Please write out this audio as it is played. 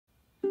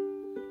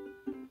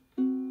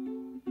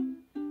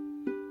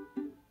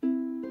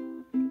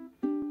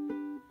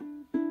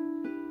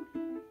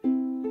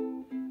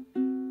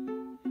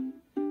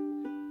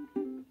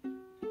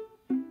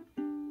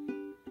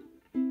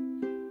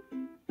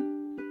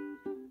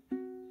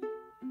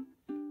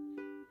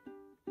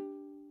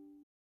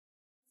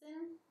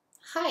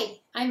Hi,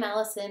 I'm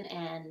Allison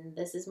and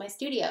this is my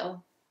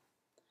studio.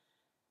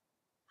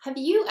 Have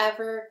you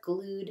ever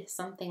glued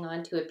something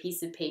onto a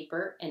piece of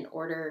paper in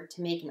order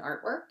to make an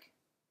artwork?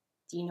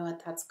 Do you know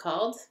what that's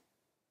called?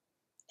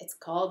 It's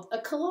called a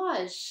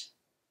collage.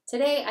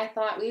 Today I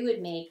thought we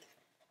would make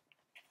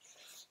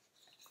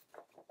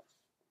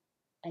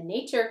a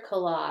nature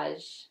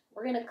collage.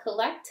 We're going to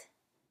collect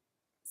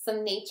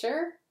some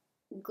nature,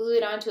 glue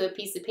it onto a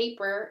piece of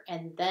paper,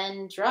 and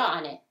then draw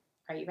on it.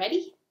 Are you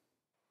ready?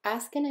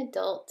 Ask an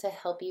adult to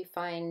help you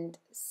find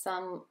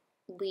some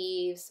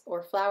leaves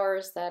or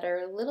flowers that are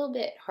a little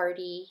bit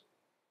hardy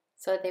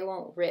so they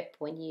won't rip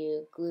when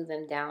you glue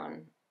them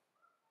down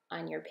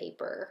on your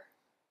paper.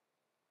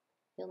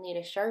 You'll need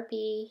a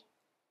Sharpie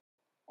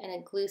and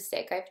a glue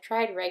stick. I've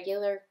tried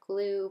regular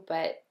glue,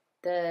 but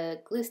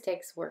the glue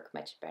sticks work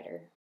much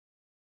better.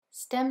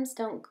 Stems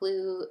don't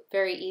glue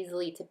very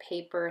easily to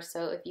paper,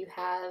 so if you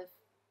have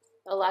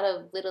a lot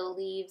of little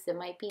leaves, it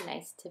might be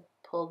nice to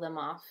pull them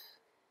off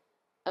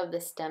of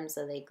the stem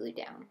so they glue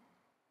down.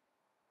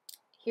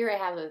 Here I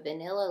have a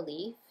vanilla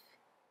leaf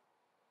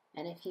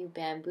and a few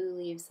bamboo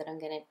leaves that I'm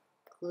going to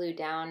glue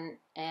down,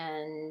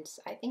 and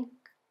I think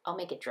I'll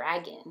make a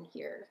dragon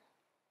here.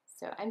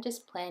 So I'm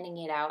just planning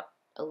it out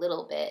a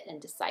little bit and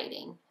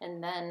deciding,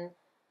 and then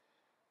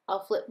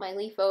I'll flip my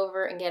leaf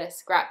over and get a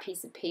scrap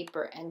piece of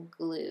paper and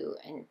glue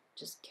and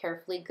just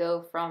carefully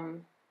go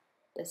from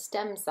the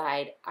stem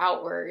side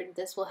outward.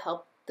 This will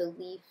help the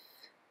leaf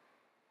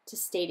to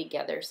stay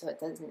together so it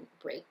doesn't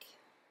break.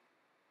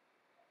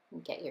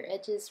 And get your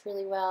edges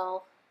really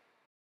well.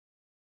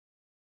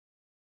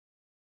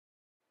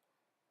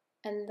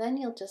 And then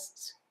you'll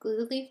just glue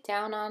the leaf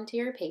down onto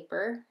your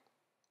paper,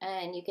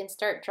 and you can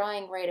start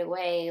drawing right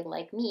away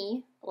like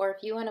me, or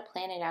if you want to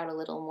plan it out a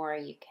little more,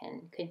 you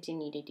can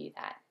continue to do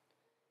that.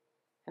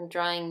 I'm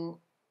drawing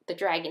the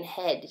dragon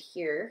head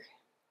here.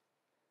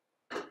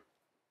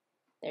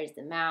 There's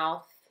the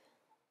mouth,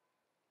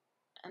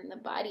 and the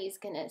body is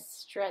going to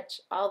stretch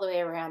all the way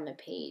around the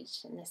page,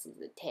 and this is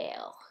the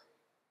tail.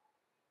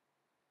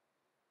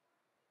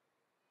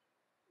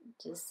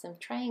 Just some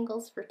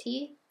triangles for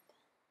teeth.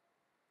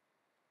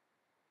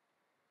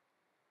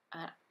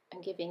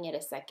 I'm giving it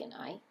a second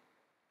eye.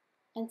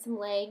 And some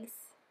legs.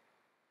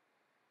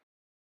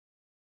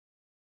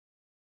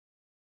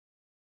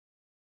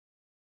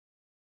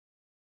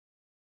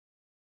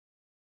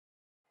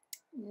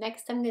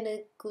 Next I'm going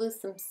to glue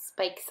some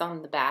spikes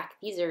on the back.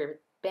 These are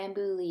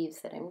bamboo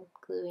leaves that I'm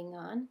gluing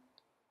on.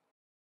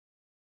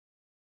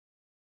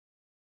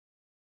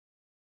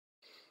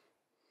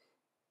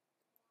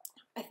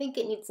 I think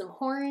it needs some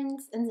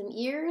horns and some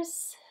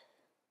ears.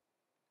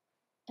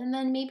 And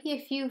then maybe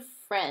a few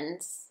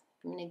friends.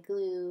 I'm going to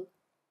glue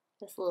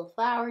this little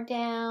flower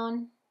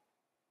down.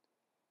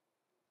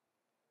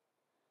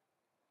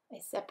 I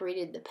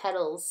separated the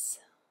petals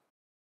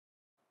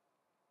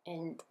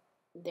and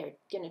they're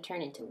going to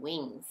turn into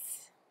wings.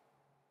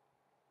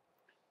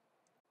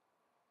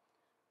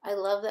 I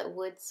love that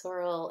wood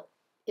sorrel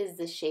is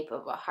the shape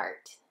of a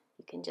heart.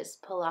 You can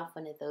just pull off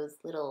one of those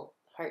little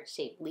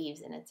heart-shaped leaves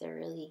and it's a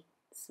really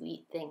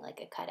sweet thing, like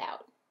a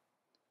cutout.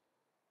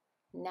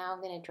 Now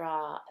I'm going to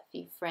draw a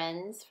few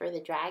friends for the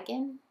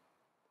dragon.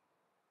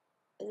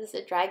 Is this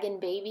a dragon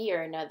baby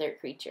or another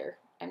creature?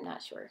 I'm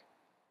not sure.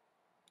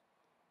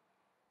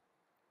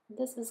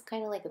 This is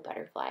kind of like a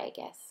butterfly, I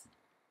guess.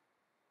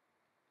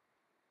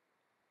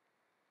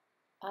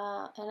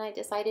 And I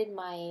decided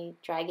my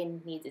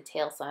dragon needs a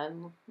tail, so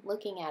I'm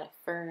looking at a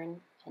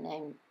fern and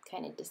I'm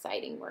kind of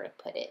deciding where to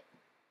put it.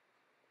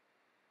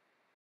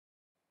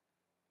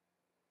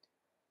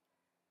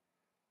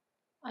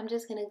 I'm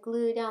just going to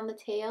glue down the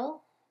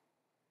tail.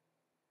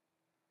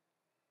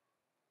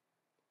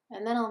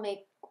 And then I'll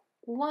make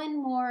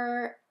one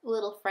more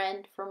little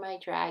friend for my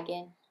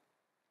dragon.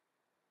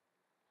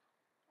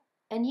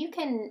 And you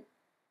can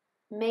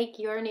make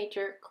your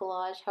nature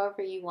collage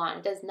however you want.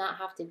 It does not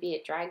have to be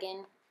a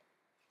dragon.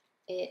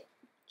 It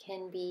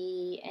can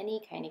be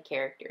any kind of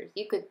characters.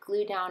 You could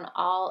glue down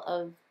all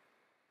of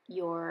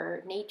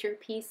your nature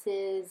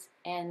pieces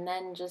and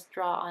then just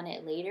draw on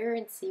it later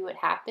and see what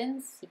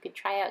happens. You could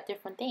try out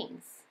different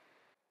things.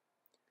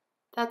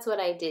 That's what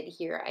I did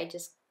here. I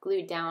just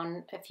glued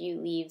down a few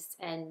leaves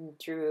and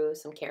drew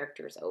some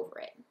characters over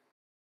it.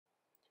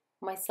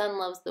 My son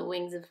loves the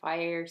Wings of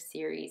Fire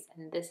series,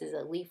 and this is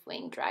a leaf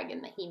wing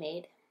dragon that he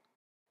made.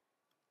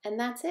 And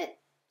that's it.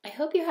 I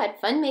hope you had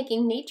fun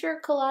making nature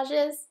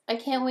collages. I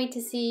can't wait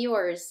to see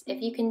yours. If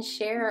you can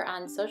share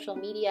on social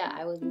media,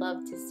 I would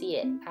love to see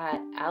it at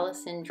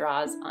Allison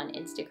Draws on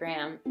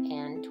Instagram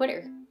and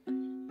Twitter.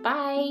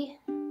 Bye!